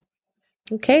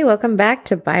Okay, welcome back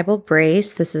to Bible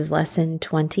Brace. This is lesson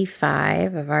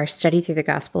 25 of our study through the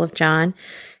Gospel of John.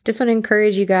 Just want to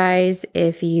encourage you guys,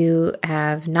 if you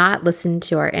have not listened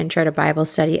to our Intro to Bible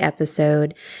Study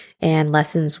episode and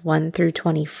lessons 1 through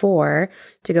 24,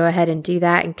 to go ahead and do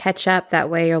that and catch up. That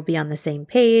way you'll be on the same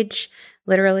page,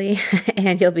 literally,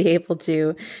 and you'll be able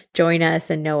to join us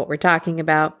and know what we're talking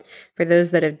about. For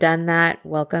those that have done that,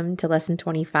 welcome to lesson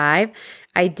 25.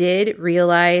 I did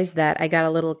realize that I got a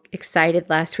little excited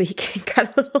last week and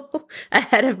got a little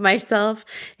ahead of myself.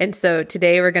 And so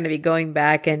today we're going to be going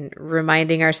back and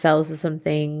reminding ourselves of some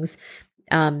things,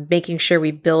 making sure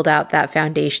we build out that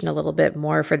foundation a little bit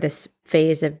more for this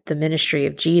phase of the ministry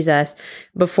of Jesus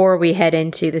before we head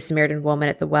into the Samaritan woman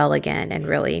at the well again and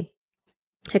really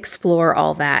explore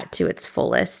all that to its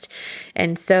fullest.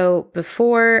 And so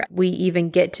before we even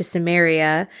get to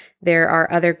Samaria, there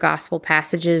are other gospel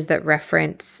passages that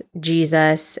reference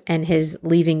Jesus and his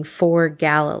leaving for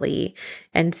Galilee.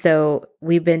 And so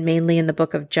we've been mainly in the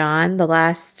book of John the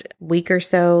last week or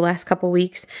so, last couple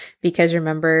weeks, because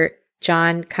remember,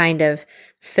 John kind of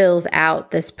fills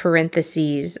out this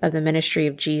parentheses of the ministry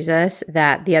of Jesus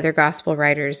that the other gospel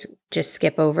writers just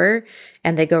skip over,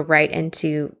 and they go right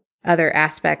into other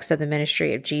aspects of the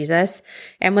ministry of Jesus.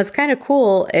 And what's kind of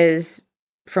cool is,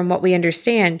 from what we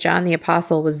understand, John the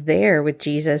Apostle was there with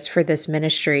Jesus for this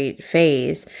ministry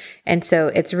phase. And so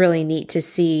it's really neat to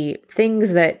see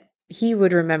things that he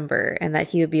would remember and that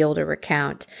he would be able to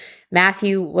recount.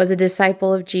 Matthew was a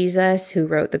disciple of Jesus who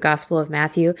wrote the Gospel of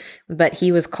Matthew, but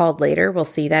he was called later. We'll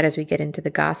see that as we get into the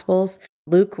Gospels.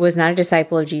 Luke was not a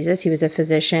disciple of Jesus. He was a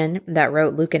physician that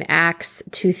wrote Luke and Acts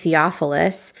to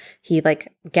Theophilus. He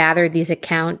gathered these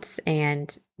accounts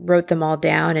and wrote them all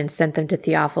down and sent them to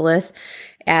Theophilus.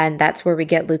 And that's where we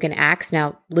get Luke and Acts.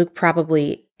 Now, Luke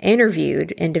probably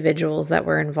interviewed individuals that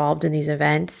were involved in these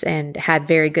events and had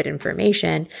very good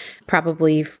information,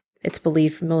 probably it's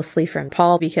believed mostly from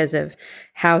Paul because of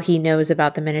how he knows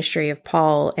about the ministry of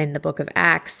Paul in the book of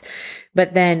Acts.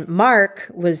 But then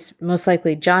Mark was most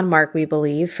likely John Mark, we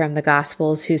believe, from the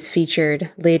Gospels, who's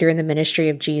featured later in the ministry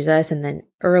of Jesus and then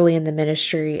early in the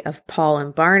ministry of Paul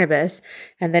and Barnabas,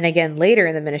 and then again later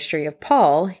in the ministry of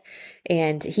Paul.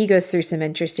 And he goes through some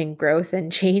interesting growth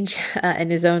and change in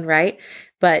his own right.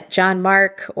 But John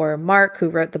Mark, or Mark, who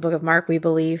wrote the book of Mark, we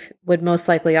believe, would most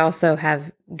likely also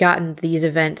have gotten these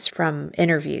events from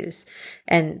interviews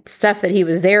and stuff that he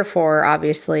was there for.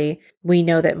 Obviously, we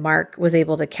know that Mark was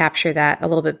able to capture that a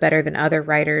little bit better than other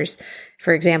writers.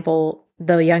 For example,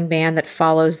 the young man that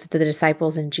follows the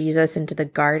disciples and Jesus into the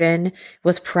garden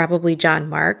was probably John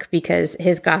Mark, because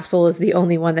his gospel is the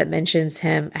only one that mentions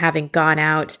him having gone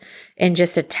out in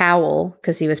just a towel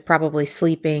because he was probably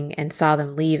sleeping and saw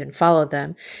them leave and followed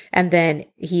them. And then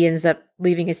he ends up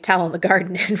leaving his towel in the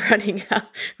garden and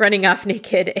running off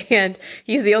naked. And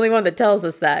he's the only one that tells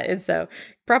us that. And so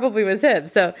probably was him.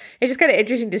 So it's just kind of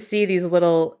interesting to see these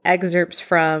little excerpts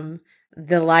from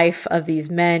the life of these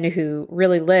men who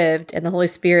really lived, and the Holy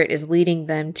Spirit is leading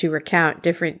them to recount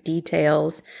different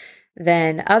details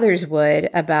than others would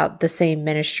about the same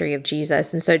ministry of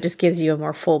Jesus. And so it just gives you a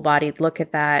more full-bodied look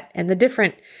at that and the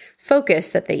different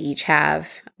focus that they each have,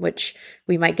 which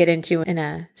we might get into in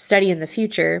a study in the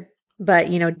future. But,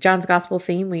 John's gospel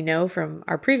theme, we know from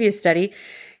our previous study,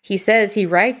 he says he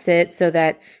writes it so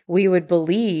that we would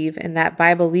believe, and that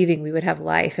by believing we would have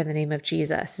life in the name of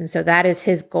Jesus. And so that is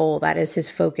his goal. That is his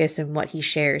focus and what he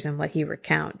shares and what he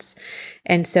recounts.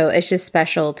 And so it's just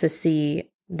special to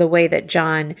see the way that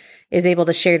John is able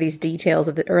to share these details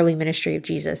of the early ministry of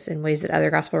Jesus in ways that other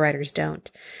gospel writers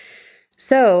don't.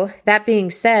 So that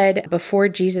being said, before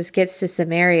Jesus gets to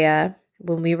Samaria,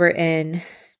 when we were in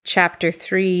chapter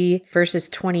 3, verses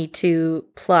 22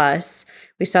 plus,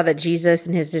 we saw that Jesus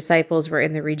and his disciples were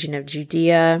in the region of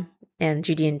Judea and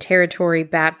Judean territory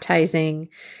baptizing.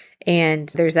 And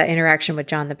there's that interaction with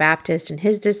John the Baptist and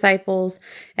his disciples.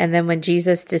 And then when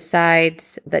Jesus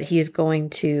decides that he's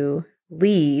going to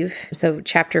leave, so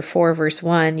chapter 4, verse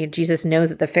 1, Jesus knows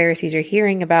that the Pharisees are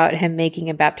hearing about him making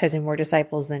and baptizing more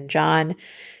disciples than John.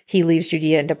 He leaves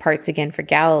Judea and departs again for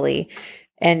Galilee.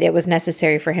 And it was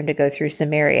necessary for him to go through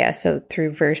Samaria, so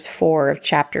through verse 4 of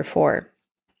chapter 4.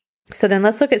 So then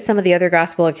let's look at some of the other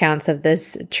gospel accounts of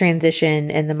this transition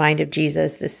in the mind of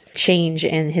Jesus, this change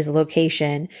in his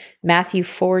location. Matthew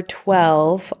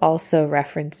 4:12 also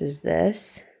references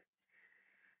this.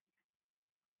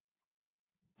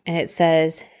 And it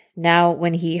says, "Now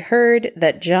when he heard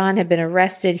that John had been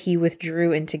arrested, he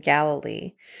withdrew into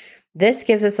Galilee." This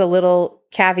gives us a little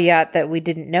caveat that we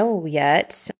didn't know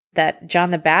yet, that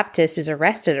John the Baptist is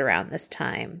arrested around this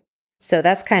time. So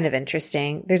that's kind of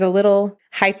interesting. There's a little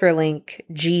hyperlink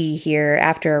G here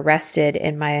after arrested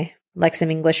in my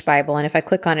Lexham English Bible. And if I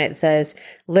click on it, it says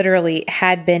literally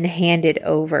had been handed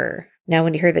over. Now,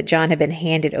 when you heard that John had been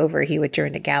handed over, he would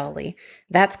journey to Galilee.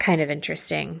 That's kind of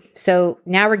interesting. So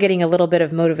now we're getting a little bit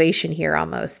of motivation here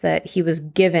almost, that he was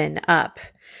given up.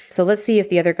 So let's see if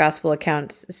the other gospel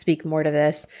accounts speak more to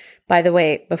this. By the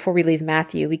way, before we leave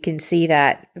Matthew, we can see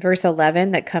that verse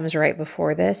 11 that comes right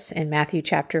before this in Matthew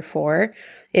chapter 4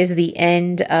 is the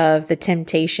end of the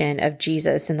temptation of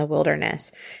Jesus in the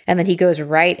wilderness. And then he goes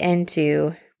right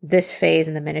into this phase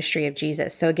in the ministry of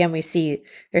Jesus. So again, we see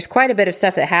there's quite a bit of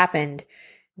stuff that happened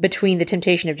between the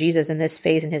temptation of Jesus and this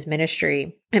phase in his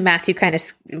ministry. And Matthew kind of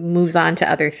moves on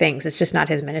to other things. It's just not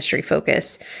his ministry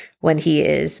focus when he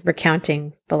is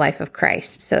recounting the life of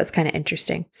Christ. So it's kind of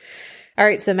interesting. All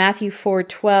right, so Matthew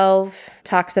 4:12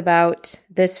 talks about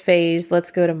this phase. Let's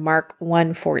go to Mark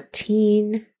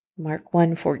 1:14. Mark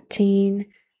 1:14.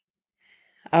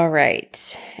 All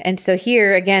right. And so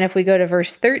here, again, if we go to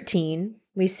verse 13,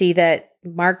 we see that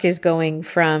Mark is going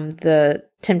from the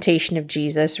temptation of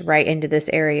Jesus right into this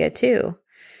area too.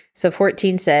 So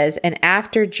 14 says, and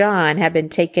after John had been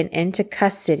taken into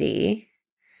custody,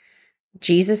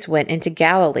 Jesus went into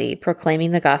Galilee,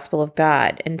 proclaiming the gospel of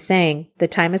God and saying, the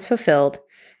time is fulfilled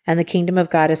and the kingdom of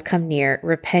God has come near.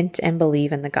 Repent and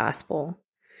believe in the gospel.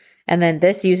 And then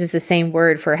this uses the same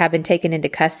word for have been taken into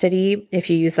custody. If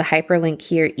you use the hyperlink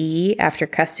here, E, after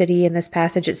custody in this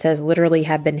passage, it says literally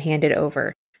have been handed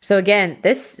over. So again,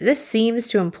 this seems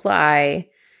to imply,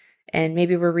 and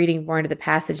maybe we're reading more into the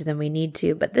passage than we need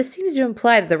to, but this seems to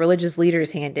imply that the religious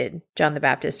leaders handed John the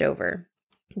Baptist over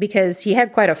because he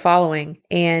had quite a following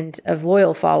and of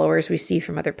loyal followers we see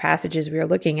from other passages we are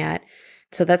looking at.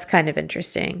 So that's kind of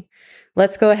interesting.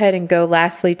 Let's go ahead and go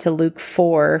lastly to Luke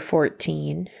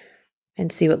 4:14.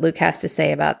 And see what Luke has to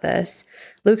say about this.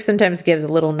 Luke sometimes gives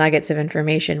little nuggets of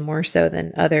information more so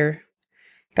than other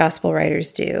gospel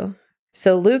writers do.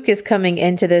 So Luke is coming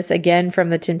into this again from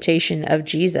the temptation of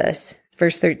Jesus.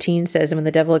 Verse 13 says, and when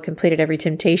the devil had completed every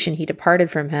temptation, he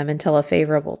departed from him until a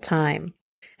favorable time.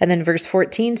 And then verse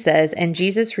 14 says, and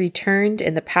Jesus returned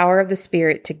in the power of the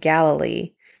Spirit to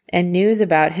Galilee, and news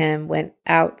about him went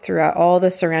out throughout all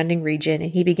the surrounding region,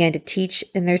 and he began to teach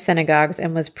in their synagogues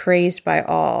and was praised by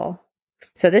all.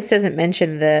 So this doesn't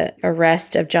mention the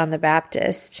arrest of John the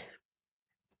Baptist.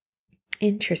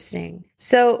 Interesting.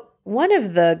 So one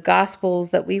of the Gospels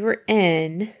that we were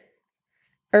in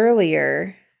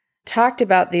earlier talked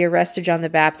about the arrest of John the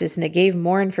Baptist, and it gave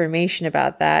more information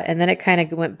about that. And then it kind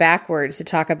of went backwards to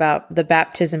talk about the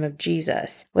baptism of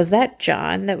Jesus. Was that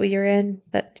John that we were in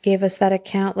that gave us that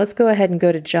account? Let's go ahead and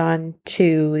go to John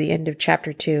 2, the end of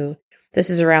chapter 2. This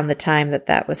is around the time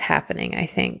that was happening, I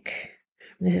think.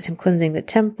 This is him cleansing the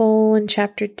temple in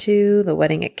chapter 2, the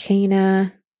wedding at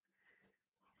Cana.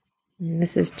 And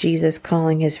this is Jesus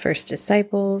calling his first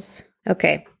disciples.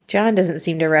 Okay, John doesn't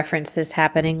seem to reference this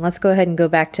happening. Let's go ahead and go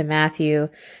back to Matthew,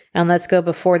 and let's go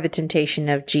before the temptation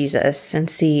of Jesus and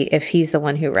see if he's the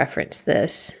one who referenced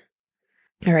this.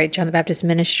 All right, John the Baptist's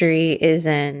ministry is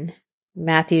in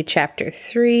Matthew chapter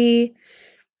 3.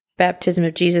 Baptism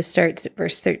of Jesus starts at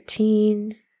verse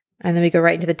 13. And then we go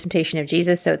right into the temptation of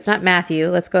Jesus. So it's not Matthew.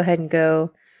 Let's go ahead and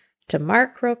go to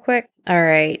Mark real quick. All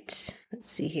right. Let's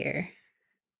see here.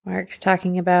 Mark's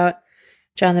talking about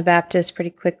John the Baptist pretty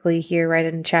quickly here, right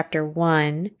in chapter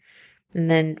 1.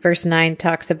 And then verse 9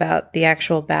 talks about the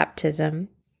actual baptism.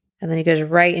 And then he goes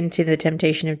right into the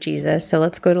temptation of Jesus. So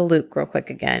let's go to Luke real quick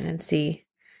again and see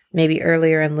maybe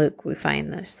earlier in Luke we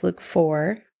find this. Luke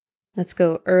 4. Let's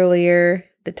go earlier.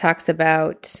 That talks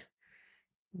about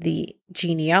the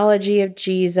genealogy of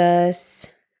Jesus.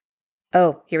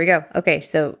 Oh, here we go. Okay,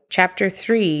 so chapter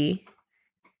 3,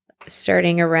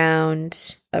 starting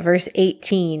around verse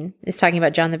 18, is talking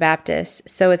about John the Baptist.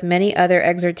 So with many other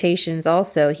exhortations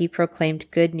also, he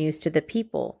proclaimed good news to the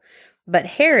people. But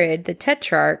Herod, the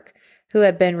tetrarch, who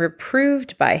had been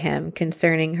reproved by him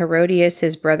concerning Herodias,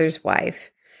 his brother's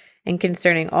wife, and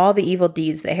concerning all the evil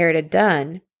deeds that Herod had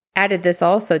done, added this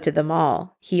also to them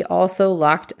all. He also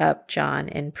locked up John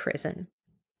in prison.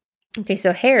 Okay,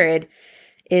 so Herod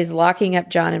is locking up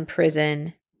John in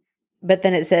prison, but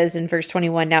then it says in verse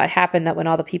 21, now it happened that when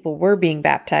all the people were being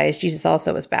baptized, Jesus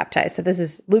also was baptized. So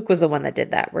Luke was the one that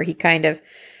did that, where he kind of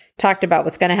talked about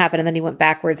what's going to happen, and then he went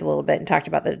backwards a little bit and talked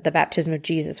about the baptism of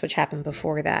Jesus, which happened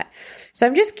before that. So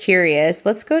I'm just curious.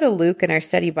 Let's go to Luke in our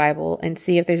study Bible and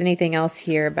see if there's anything else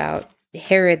here about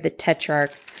Herod the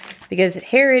tetrarch, because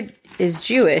Herod is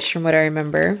Jewish from what I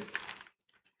remember.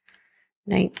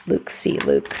 Luke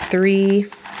 3.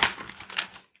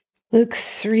 Luke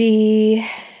 3,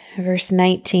 verse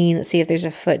 19. Let's see if there's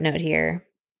a footnote here.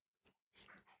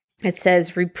 It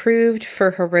says, reproved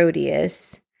for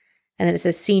Herodias. And then it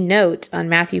says, see note on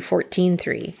Matthew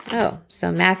 14:3. Oh,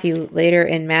 so Matthew, later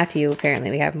in Matthew, apparently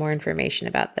we have more information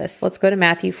about this. Let's go to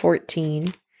Matthew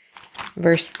 14,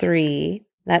 verse 3.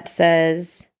 That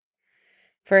says,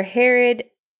 for Herod,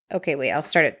 okay, wait, I'll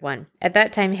start at 1. At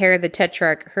that time, Herod the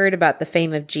Tetrarch heard about the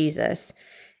fame of Jesus.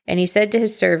 And he said to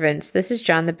his servants, this is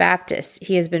John the Baptist.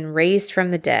 He has been raised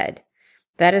from the dead.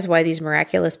 That is why these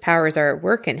miraculous powers are at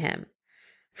work in him.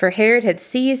 For Herod had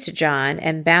seized John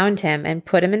and bound him and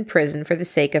put him in prison for the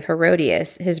sake of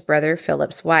Herodias, his brother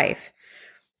Philip's wife.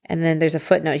 And then there's a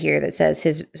footnote here that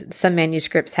says some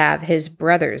manuscripts have his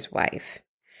brother's wife.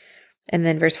 And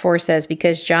then verse 4 says,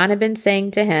 because John had been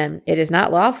saying to him, it is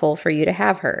not lawful for you to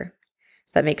have her.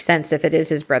 That makes sense if it is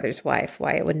his brother's wife,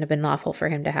 why it wouldn't have been lawful for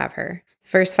him to have her.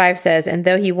 Verse 5 says, and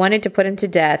though he wanted to put him to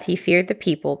death, he feared the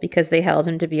people because they held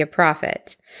him to be a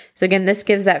prophet. So again, this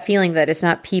gives that feeling that it's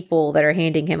not people that are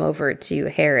handing him over to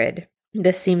Herod.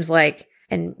 This seems like,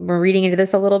 and we're reading into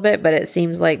this a little bit, but it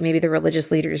seems like maybe the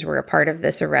religious leaders were a part of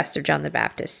this arrest of John the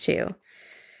Baptist too.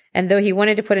 And though he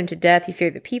wanted to put him to death, he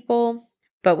feared the people.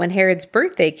 But when Herod's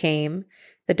birthday came,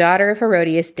 the daughter of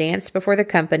Herodias danced before the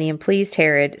company and pleased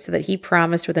Herod so that he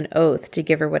promised with an oath to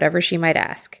give her whatever she might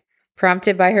ask.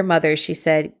 Prompted by her mother, she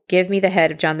said, give me the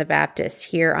head of John the Baptist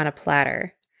here on a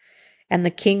platter. And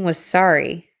the king was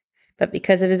sorry, but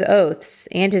because of his oaths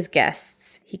and his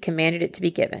guests, he commanded it to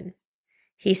be given.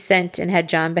 He sent and had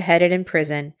John beheaded in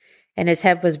prison, and his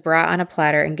head was brought on a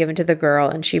platter and given to the girl,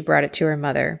 and she brought it to her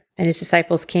mother. And his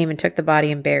disciples came and took the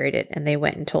body and buried it, and they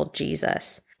went and told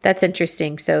Jesus. That's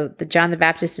interesting. So the John the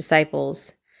Baptist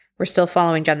disciples were still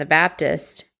following John the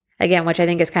Baptist, again, which I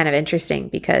think is kind of interesting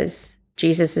because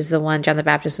Jesus is the one John the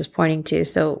Baptist is pointing to.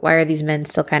 So why are these men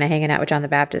still kind of hanging out with John the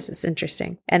Baptist? It's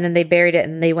interesting. And then they buried it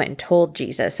and they went and told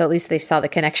Jesus. So at least they saw the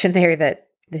connection there that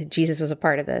Jesus was a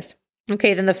part of this.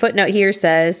 Okay, then the footnote here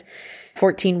says,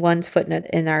 14:1's footnote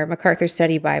in our MacArthur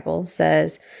Study Bible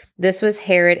says, this was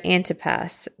Herod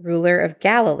Antipas, ruler of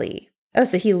Galilee. Oh,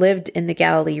 so he lived in the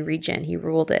Galilee region. He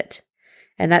ruled it.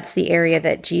 And that's the area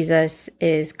that Jesus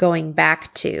is going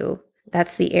back to.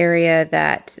 That's the area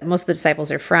that most of the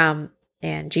disciples are from,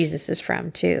 and Jesus is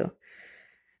from too.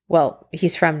 Well,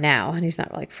 he's from now, and he's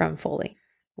not like from fully.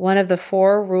 One of the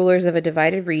 4 rulers of a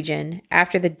divided region,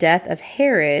 after the death of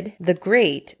Herod the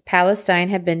Great, Palestine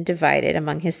had been divided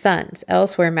among his sons.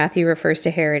 Elsewhere, Matthew refers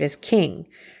to Herod as king,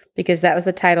 because that was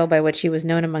the title by which he was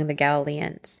known among the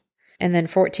Galileans. And then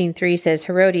 14:3 says,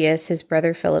 Herodias, his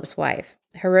brother Philip's wife.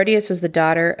 Herodias was the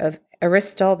daughter of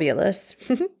Aristobulus.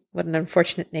 What an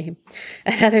unfortunate name.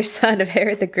 Another son of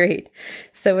Herod the Great.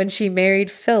 So when she married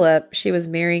Philip, she was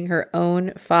marrying her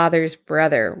own father's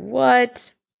brother.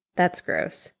 What? That's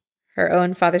gross. Her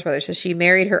own father's brother. So she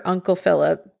married her uncle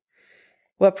Philip.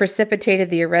 What precipitated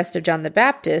the arrest of John the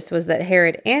Baptist was that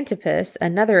Herod Antipas,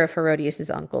 another of Herodias'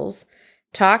 uncles,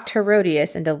 talked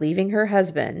Herodias into leaving her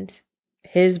husband,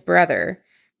 his brother,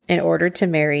 in order to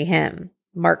marry him.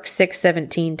 Mark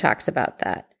 6:17 talks about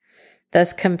that,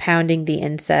 thus compounding the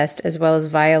incest as well as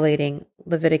violating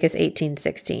Leviticus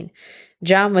 18:16.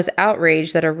 John was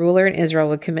outraged that a ruler in Israel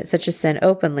would commit such a sin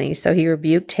openly, so he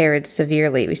rebuked Herod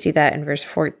severely. We see that in verse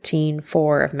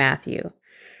 14:4 of Matthew.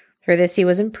 For this he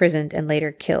was imprisoned and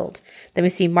later killed. Then we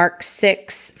see Mark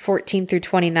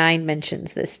 6:14-29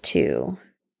 mentions this too.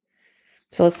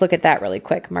 So let's look at that really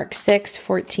quick. Mark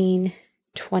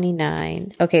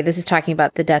 6:14-29. Okay, this is talking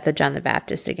about the death of John the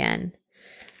Baptist again.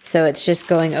 So it's just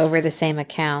going over the same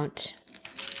account.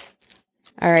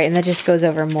 All right, and that just goes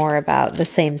over more about the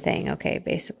same thing. Okay,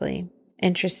 basically.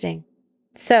 Interesting.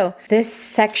 So this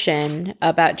section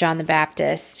about John the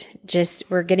Baptist,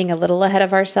 we're getting a little ahead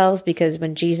of ourselves because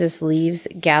when Jesus leaves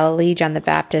Galilee, John the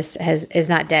Baptist is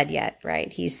not dead yet,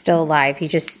 right? He's still alive.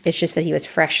 It's just that he was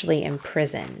freshly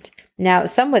imprisoned. Now,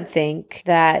 some would think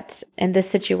that in this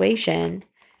situation,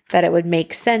 that it would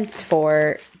make sense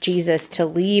for Jesus to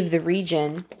leave the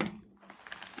region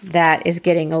that is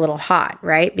getting a little hot,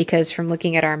 right? Because from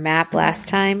looking at our map last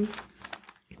time,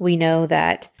 we know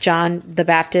that John the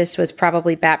Baptist was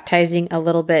probably baptizing a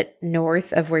little bit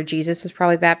north of where Jesus was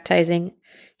probably baptizing.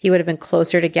 He would have been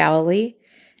closer to Galilee,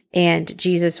 and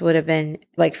Jesus would have been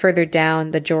like further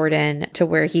down the Jordan to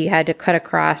where he had to cut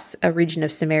across a region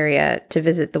of Samaria to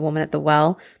visit the woman at the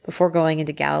well before going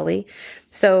into Galilee.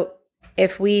 So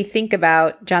if we think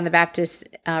about John the Baptist's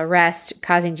arrest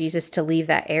causing Jesus to leave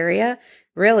that area,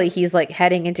 really he's like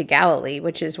heading into Galilee,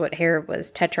 which is what Herod was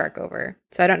tetrarch over.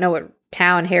 So I don't know what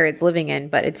town Herod's living in,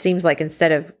 but it seems like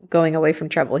instead of going away from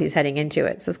trouble, he's heading into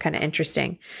it. So it's kind of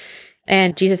interesting.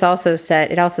 And Jesus also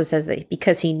said, it also says that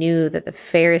because he knew that the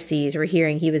Pharisees were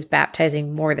hearing he was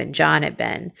baptizing more than John had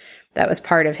been, that was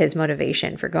part of his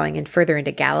motivation for going in further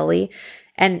into Galilee.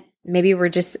 And maybe we're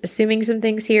just assuming some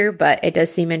things here, but it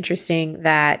does seem interesting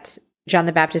that John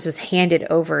the Baptist was handed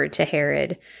over to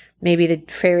Herod. Maybe the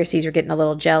Pharisees were getting a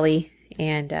little jelly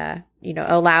and,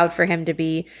 allowed for him to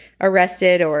be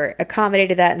arrested or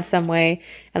accommodated that in some way.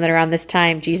 And then around this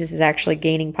time, Jesus is actually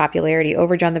gaining popularity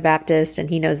over John the Baptist, and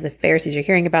he knows the Pharisees are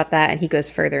hearing about that, and he goes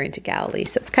further into Galilee.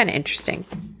 So it's kind of interesting.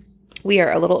 We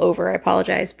are a little over, I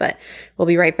apologize, but we'll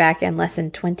be right back in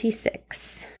lesson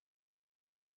 26.